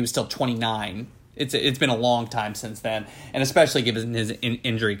he was still 29. It's been a long time since then, and especially given his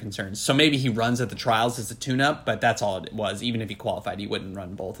injury concerns. So maybe he runs at the trials as a tune-up, but that's all it was. Even if he qualified, he wouldn't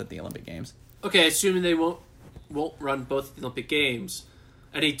run both at the Olympic Games. Okay, assuming they won't run both at the Olympic Games,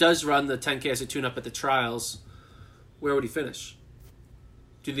 and he does run the 10K as a tune-up at the trials, where would he finish?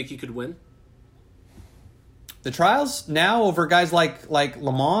 Do you think he could win? The trials now over guys like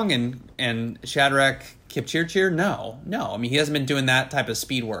Lamong and Shadrack Kipchirchir? No. I mean, he hasn't been doing that type of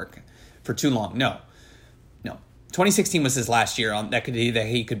speed work for too long. No. 2016 was his last year that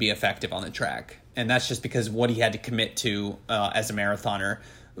he could be effective on the track, and that's just because what he had to commit to as a marathoner,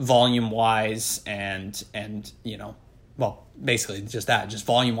 volume-wise, and basically just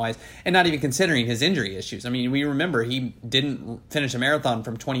volume-wise, and not even considering his injury issues. I mean, we remember he didn't finish a marathon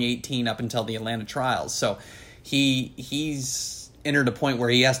from 2018 up until the Atlanta trials, so he's entered a point where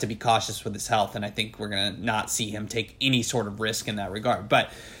he has to be cautious with his health, and I think we're going to not see him take any sort of risk in that regard.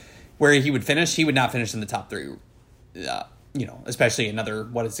 But where he would not finish in the top 3, especially another,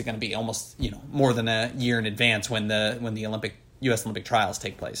 what is it going to be, almost, more than a year in advance when the U.S. Olympic trials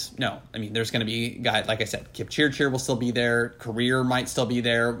take place. No, I mean, there's going to be guys, like I said, Kipchirchir will still be there, Career might still be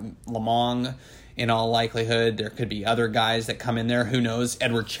there, Lamong in all likelihood. There could be other guys that come in there. Who knows?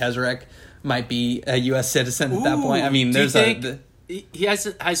 Edward Cheserek might be a U.S. citizen at that point. I mean, has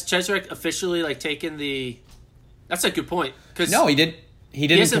Cheserek officially taken the? That's a good point. No, he didn't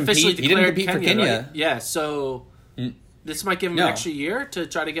compete. He didn't compete for Kenya. Right? Yeah, so this might give him an extra year to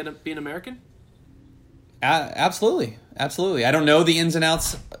try to be an American. Absolutely. I don't know the ins and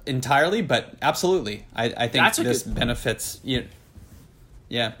outs entirely, but absolutely, I think this benefits you.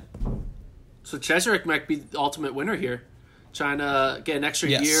 Yeah. So Cheserek might be the ultimate winner here, trying to get an extra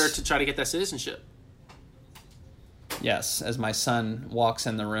year to try to get that citizenship. Yes, as my son walks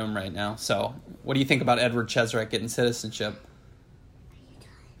in the room right now. So, what do you think about Edward Cheserek getting citizenship?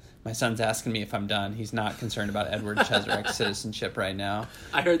 My son's asking me if I'm done. He's not concerned about Edward Cheserek's citizenship right now.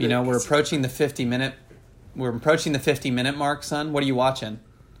 I heard that. We're approaching the 50-minute. We're approaching the 50-minute mark, son. What are you watching?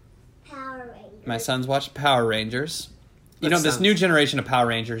 Power Rangers. My son's watching Power Rangers. This new generation of Power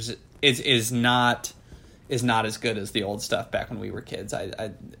Rangers is not as good as the old stuff back when we were kids.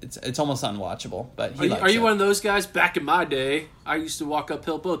 It's almost unwatchable. But are you one of those guys? Back in my day, I used to walk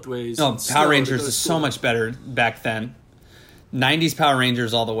uphill both ways. No, Power Rangers is so much better back then. 90s Power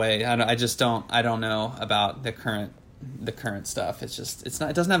Rangers all the way. I don't know about the current stuff. It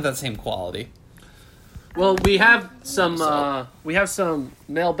doesn't have that same quality. Well, we have some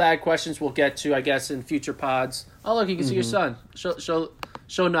mailbag questions we'll get to, I guess, in future pods. Oh, look, you can see your son.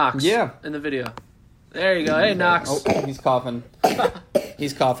 Show Knox. Yeah. In the video. There you go. Hey, Knox. Oh, he's coughing.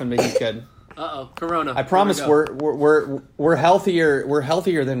 He's coughing, but he's good. Corona. I promise we're healthier. We're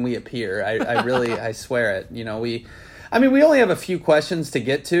healthier than we appear. I really I swear it. You know, we only have a few questions to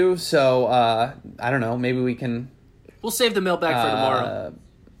get to, so I don't know. Maybe we can. We'll save the mailbag for tomorrow.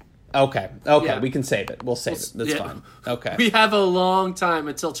 Okay, Yeah. We can save it. We'll save it. That's fine. Okay. We have a long time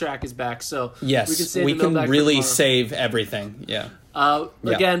until track is back, so yes, we can really save everything. Yeah.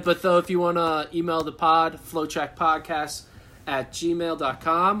 Again, but though, if you want to email the pod,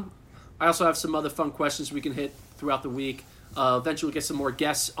 FloTrackPodcast@gmail.com. I also have some other fun questions we can hit throughout the week. Eventually we'll get some more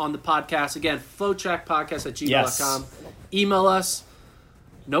guests on the podcast. Again, FloTrackPodcast@gmail.com. Yes. Email us.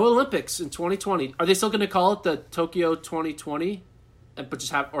 No Olympics in 2020. Are they still going to call it the Tokyo 2020? But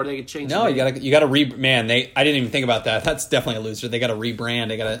just have, or they could change. No, you gotta I didn't even think about that. That's definitely a loser. They gotta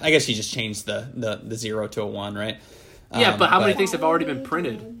rebrand. I guess you just changed the 0 to a 1, right? Yeah, but how many things have already been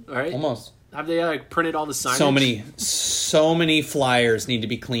printed? Right, almost. Have they printed all the signage? So many flyers need to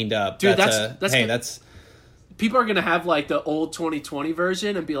be cleaned up. Dude, that's people are gonna have like the old 2020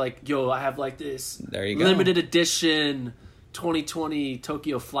 version and be like, "Yo, I have like this there you go. limited edition 2020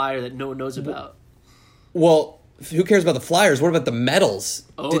 Tokyo flyer that no one knows about." Well, who cares about the flyers? What about the medals?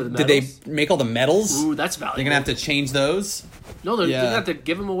 Oh, the medals? Did they make all the medals? Ooh, that's valuable. They're gonna have to change those. No, they're gonna have to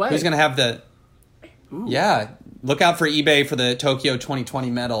give them away. Who's gonna have the? Ooh. Yeah, look out for eBay for the Tokyo 2020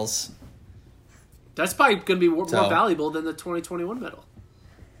 medals. That's probably going to be more valuable than the 2021 medal.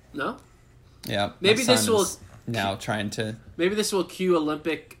 No? Yeah. Maybe this will now trying to. Maybe this will cue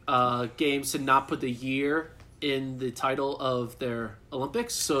Olympic games to not put the year in the title of their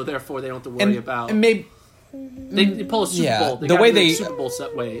Olympics, so therefore they don't have to worry about. And maybe they pull a Super Bowl. The way they Super Bowl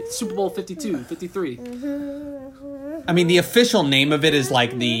set way. Super Bowl 52, 53. I mean, the official name of it is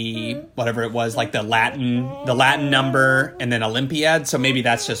like the whatever it was, like the Latin number, and then Olympiad. So maybe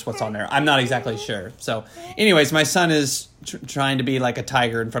that's just what's on there. I'm not exactly sure. So, anyways, my son is trying to be like a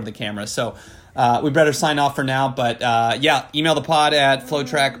tiger in front of the camera. So we better sign off for now. But email the pod at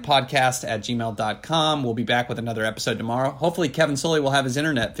FloTrackPodcast@gmail.com. We'll be back with another episode tomorrow. Hopefully, Kevin Sully will have his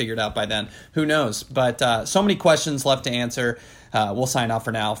internet figured out by then. Who knows? But so many questions left to answer. We'll sign off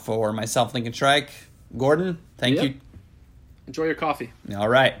for now. For myself, Lincoln Shrike, Gordon, thank you. Enjoy your coffee. All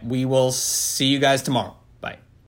right. We will see you guys tomorrow.